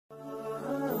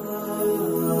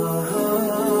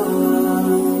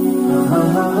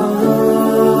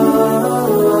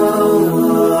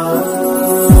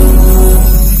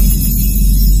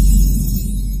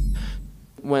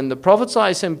Prophet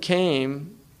ﷺ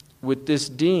came with this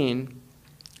deen.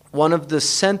 One of the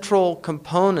central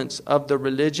components of the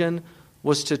religion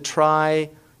was to try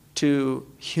to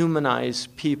humanize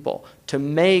people, to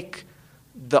make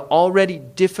the already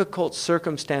difficult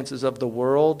circumstances of the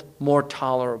world more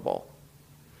tolerable.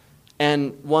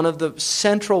 And one of the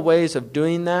central ways of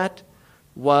doing that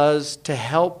was to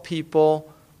help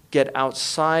people get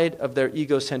outside of their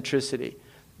egocentricity.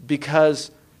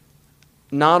 Because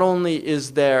not only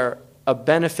is there a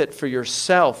benefit for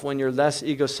yourself when you're less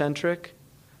egocentric,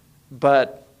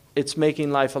 but it's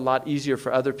making life a lot easier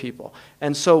for other people.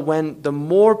 And so when the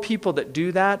more people that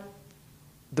do that,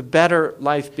 the better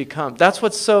life becomes. That's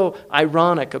what's so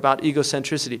ironic about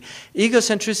egocentricity.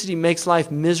 Egocentricity makes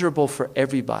life miserable for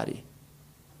everybody.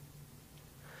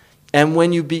 And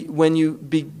when you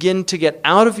begin to get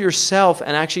out of yourself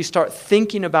and actually start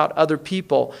thinking about other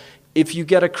people, if you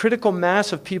get a critical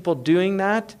mass of people doing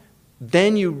that,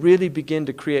 then you really begin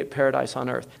to create paradise on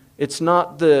earth. It's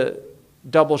not the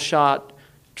double shot,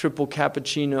 triple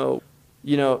cappuccino.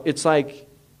 It's like,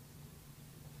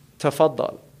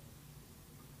 tafaddal.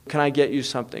 Can I get you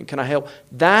something? Can I help?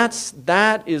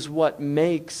 That is what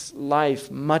makes life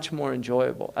much more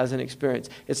enjoyable as an experience.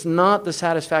 It's not the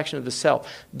satisfaction of the self.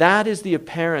 That's the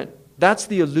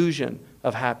illusion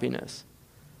of happiness.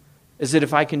 Is that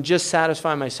if I can just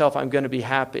satisfy myself, I'm going to be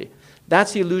happy.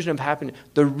 That's the illusion of happiness.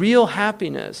 The real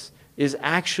happiness is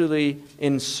actually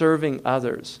in serving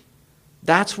others.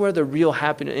 That's where the real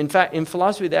happiness. In fact, in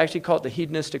philosophy, they actually call it the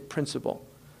hedonistic principle.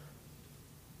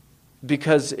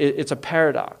 Because it's a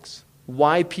paradox.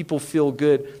 Why people feel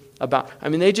good about...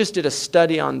 they just did a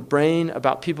study on brain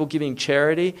about people giving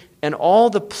charity, and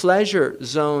all the pleasure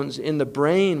zones in the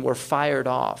brain were fired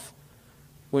off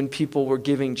when people were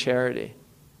giving charity.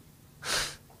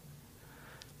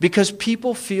 Because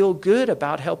people feel good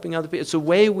about helping other people. It's the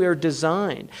way we're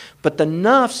designed. But the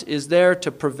nafs is there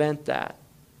to prevent that.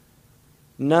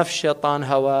 Nafs, shaitan,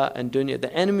 hawa, and dunya.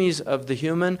 The enemies of the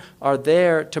human are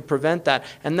there to prevent that.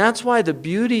 And that's why the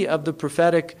beauty of the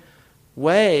prophetic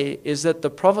way is that the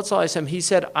Prophet ﷺ, he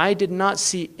said, I did not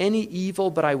see any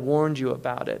evil, but I warned you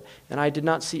about it. And I did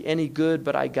not see any good,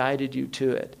 but I guided you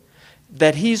to it.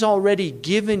 That he's already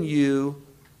given you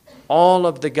all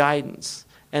of the guidance.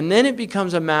 And then it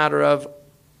becomes a matter of,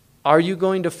 are you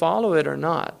going to follow it or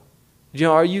not?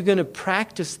 Are you going to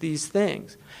practice these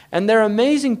things? And they're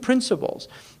amazing principles.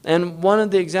 And one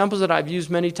of the examples that I've used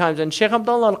many times, and Shaykh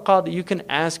Abdullah al-Qadi, you can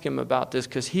ask him about this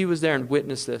because he was there and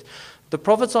witnessed this. The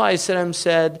Prophet ﷺ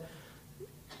said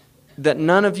that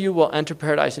none of you will enter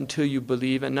paradise until you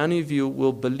believe, and none of you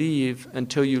will believe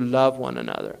until you love one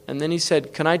another. And then he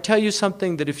said, can I tell you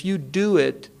something that if you do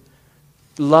it,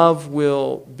 love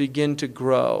will begin to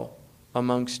grow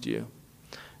amongst you?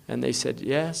 And they said,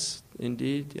 yes,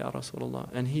 indeed, Ya Rasulullah.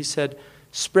 And he said,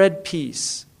 spread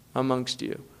peace amongst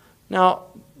you. Now,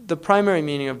 the primary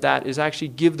meaning of that is actually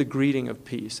give the greeting of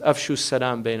peace. Afshu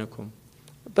salam bainakum.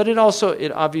 But it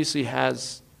obviously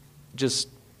has just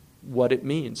what it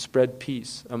means, spread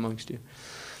peace amongst you.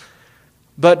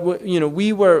 But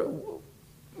we were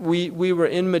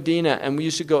in Medina, and we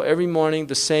used to go every morning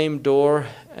the same door,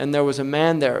 and there was a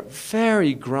man there,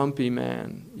 very grumpy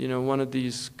man, one of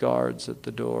these guards at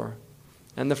the door.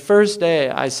 And the first day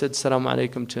I said salam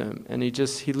alaikum to him, and he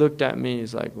looked at me,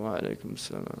 he's like, wa alaikum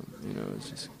salam, it's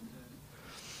just.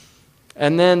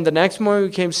 And then the next morning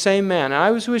we came, same man.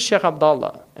 I was with Shaykh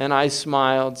Abdullah, and I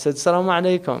smiled, said salam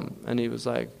alaikum, and he was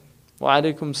like, wa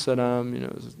alaikum salam,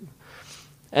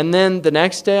 And then the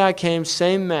next day I came,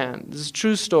 same man. This is a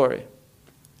true story.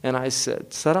 And I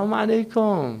said, salam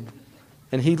alaikum.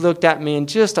 And he looked at me and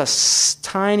just a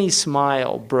tiny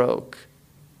smile broke.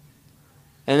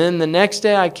 And then the next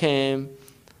day I came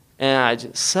and I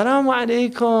just, salam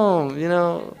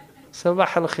alaikum,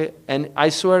 sabah al khair. And I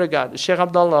swear to God, Shaykh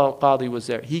Abdullah al-Qadi was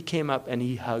there. He came up and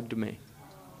he hugged me.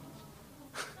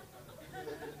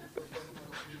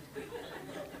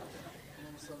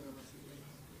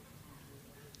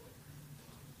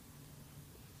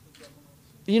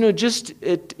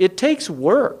 It takes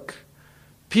work.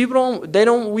 We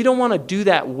don't want to do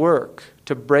that work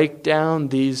to break down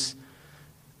these,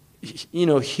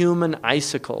 human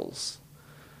icicles.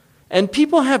 And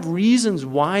people have reasons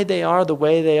why they are the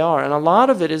way they are. And a lot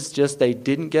of it is just they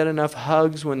didn't get enough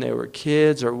hugs when they were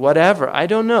kids or whatever. I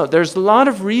don't know. There's a lot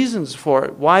of reasons for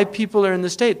it, why people are in the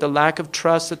state. The lack of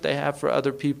trust that they have for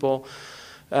other people.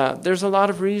 There's a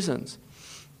lot of reasons.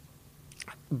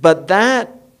 But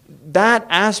that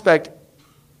aspect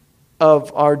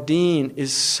of our deen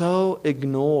is so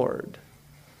ignored.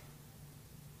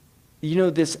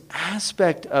 This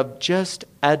aspect of just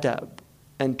adab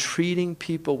and treating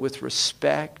people with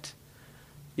respect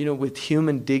with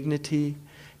human dignity.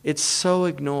 It's so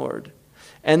ignored.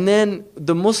 And then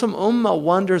the Muslim Ummah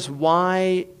wonders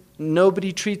why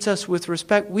nobody treats us with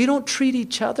respect. We don't treat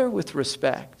each other with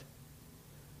respect.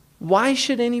 Why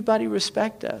should anybody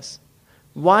respect us?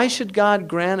 Why should God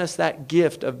grant us that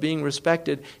gift of being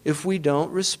respected if we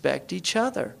don't respect each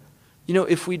other?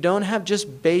 If we don't have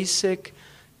just basic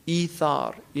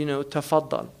ithar,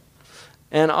 tafaddal.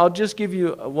 And I'll just give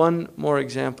you one more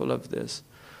example of this.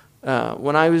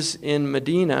 When I was in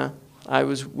Medina, I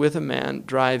was with a man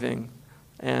driving,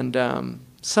 and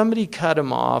somebody cut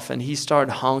him off, and he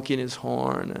started honking his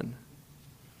horn,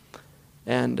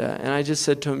 and I just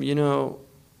said to him,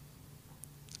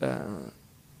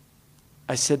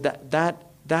 I said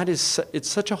that is it's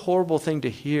such a horrible thing to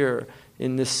hear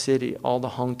in this city, all the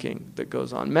honking that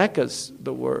goes on. Mecca's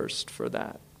the worst for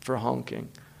that, for honking.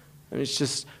 I mean, it's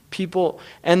just people,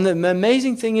 and the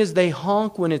amazing thing is they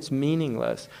honk when it's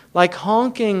meaningless. Like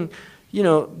honking,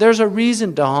 there's a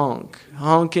reason to honk.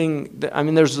 Honking,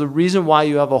 there's a reason why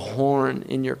you have a horn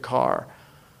in your car.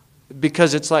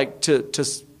 Because it's like to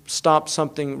stop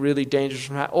something really dangerous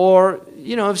from happening. Or,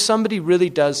 if somebody really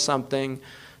does something,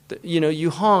 you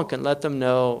honk and let them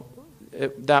know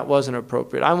that wasn't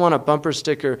appropriate. I want a bumper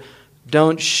sticker,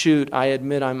 don't shoot, I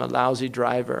admit I'm a lousy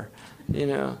driver,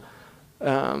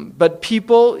 But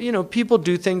people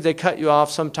do things, they cut you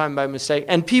off sometime by mistake.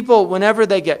 And people, whenever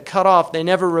they get cut off, they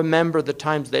never remember the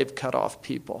times they've cut off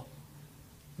people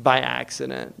by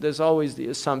accident. There's always the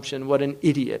assumption, what an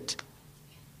idiot.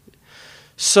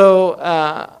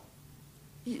 So,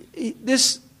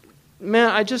 this man,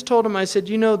 I just told him, I said,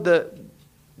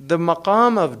 the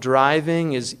maqam of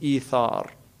driving is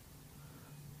ithar.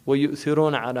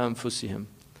 وَيُؤْثِرُونَ عَلَى أَنفُسِهِمْ.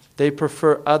 They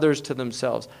prefer others to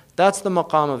themselves. That's the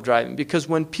maqam of driving. Because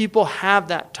when people have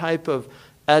that type of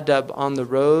adab on the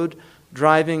road,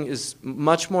 driving is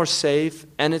much more safe,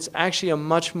 and it's actually a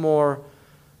much more,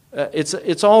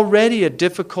 it's already a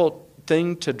difficult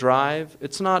thing to drive.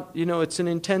 It's not, it's an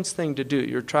intense thing to do.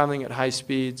 You're traveling at high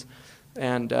speeds,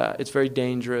 and it's very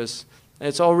dangerous.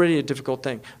 It's already a difficult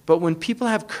thing. But when people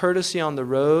have courtesy on the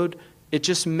road, it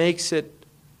just makes it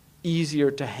easier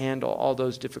to handle all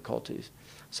those difficulties.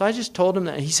 So I just told him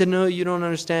that. He said, no, you don't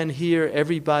understand. Here,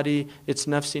 everybody, it's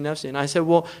nafsi, nafsi. And I said,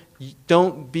 well,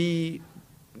 don't be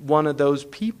one of those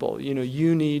people.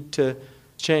 You need to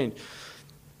change.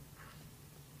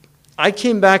 I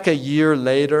came back a year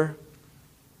later,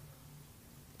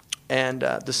 and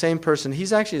the same person,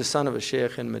 he's actually the son of a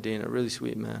sheikh in Medina, a really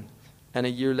sweet man. And a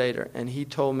year later, and he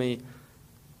told me,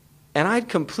 and I'd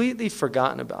completely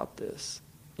forgotten about this,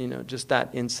 just that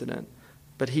incident.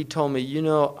 But he told me,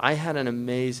 I had an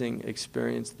amazing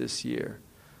experience this year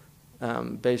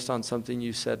based on something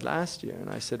you said last year. And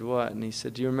I said, what? And he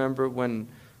said, do you remember when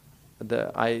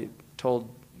I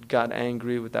got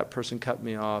angry with that person cut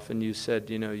me off, and you said,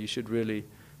 you should really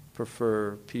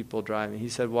prefer people driving. He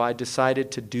said, well, I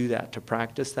decided to do that, to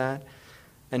practice that.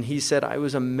 And he said, I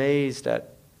was amazed at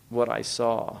what I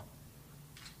saw.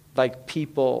 Like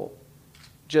people,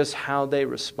 just how they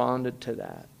responded to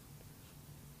that.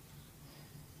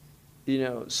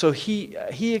 So he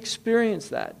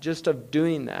experienced that, just of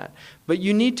doing that. But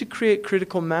you need to create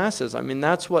critical masses.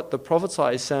 That's what the Prophet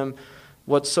ﷺ,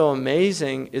 what's so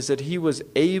amazing is that he was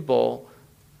able,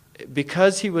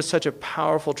 because he was such a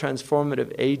powerful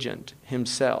transformative agent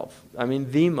himself,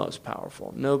 the most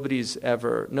powerful.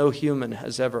 No human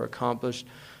has ever accomplished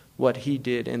what he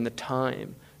did in the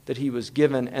time that he was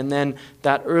given. And then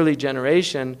that early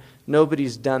generation,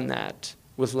 nobody's done that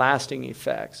with lasting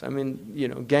effects.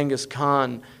 Genghis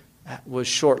Khan was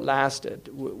short-lasted.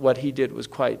 What he did was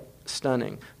quite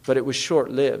stunning, but it was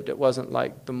short-lived. It wasn't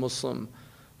like the Muslim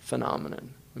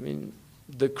phenomenon.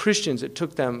 The Christians, it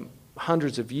took them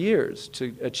hundreds of years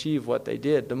to achieve what they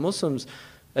did. The Muslims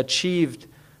achieved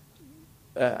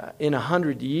in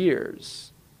 100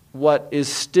 years what is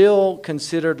still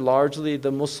considered largely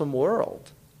the Muslim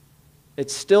world.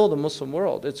 It's still the Muslim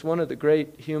world. It's one of the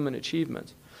great human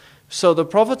achievements. So the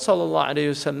Prophet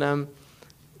ﷺ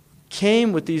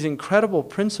came with these incredible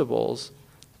principles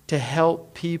to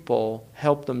help people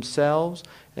help themselves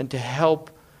and to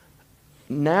help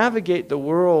navigate the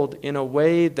world in a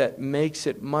way that makes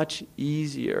it much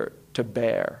easier to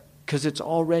bear, because it's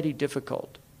already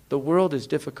difficult. The world is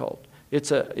difficult.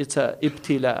 It's a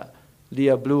ibtila,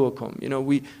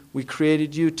 liyabluwakum. We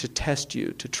created you to test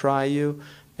you, to try you,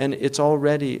 and it's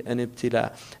already an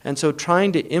ibtila. And so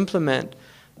trying to implement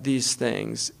these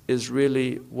things is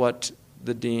really what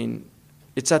the deen,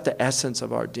 it's at the essence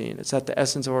of our deen. It's at the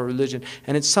essence of our religion.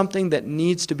 And it's something that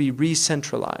needs to be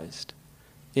re-centralized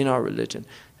in our religion.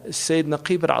 Sayyid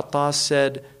Naqib al-Attas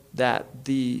said that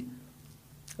the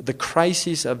The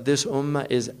crisis of this ummah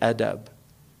is adab.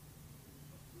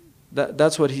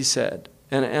 That's what he said.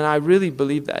 And I really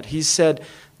believe that. He said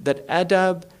that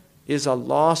adab is a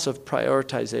loss of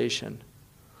prioritization.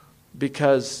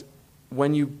 Because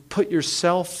when you put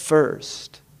yourself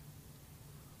first,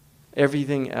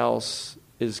 everything else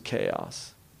is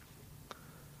chaos.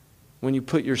 When you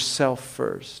put yourself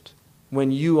first,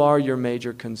 when you are your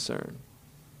major concern,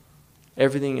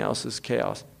 everything else is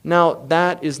chaos. Now,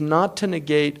 that is not to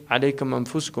negate alaykum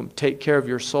anfusukum, take care of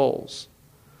your souls.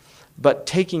 But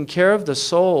taking care of the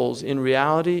souls, in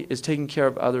reality, is taking care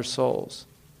of other souls.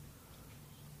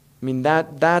 I mean,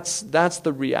 that's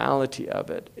the reality of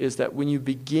it, is that when you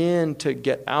begin to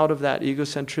get out of that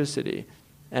egocentricity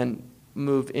and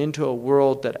move into a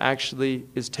world that actually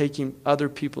is taking other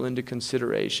people into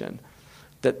consideration,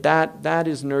 that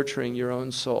is nurturing your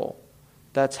own soul.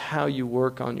 That's how you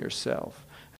work on yourself.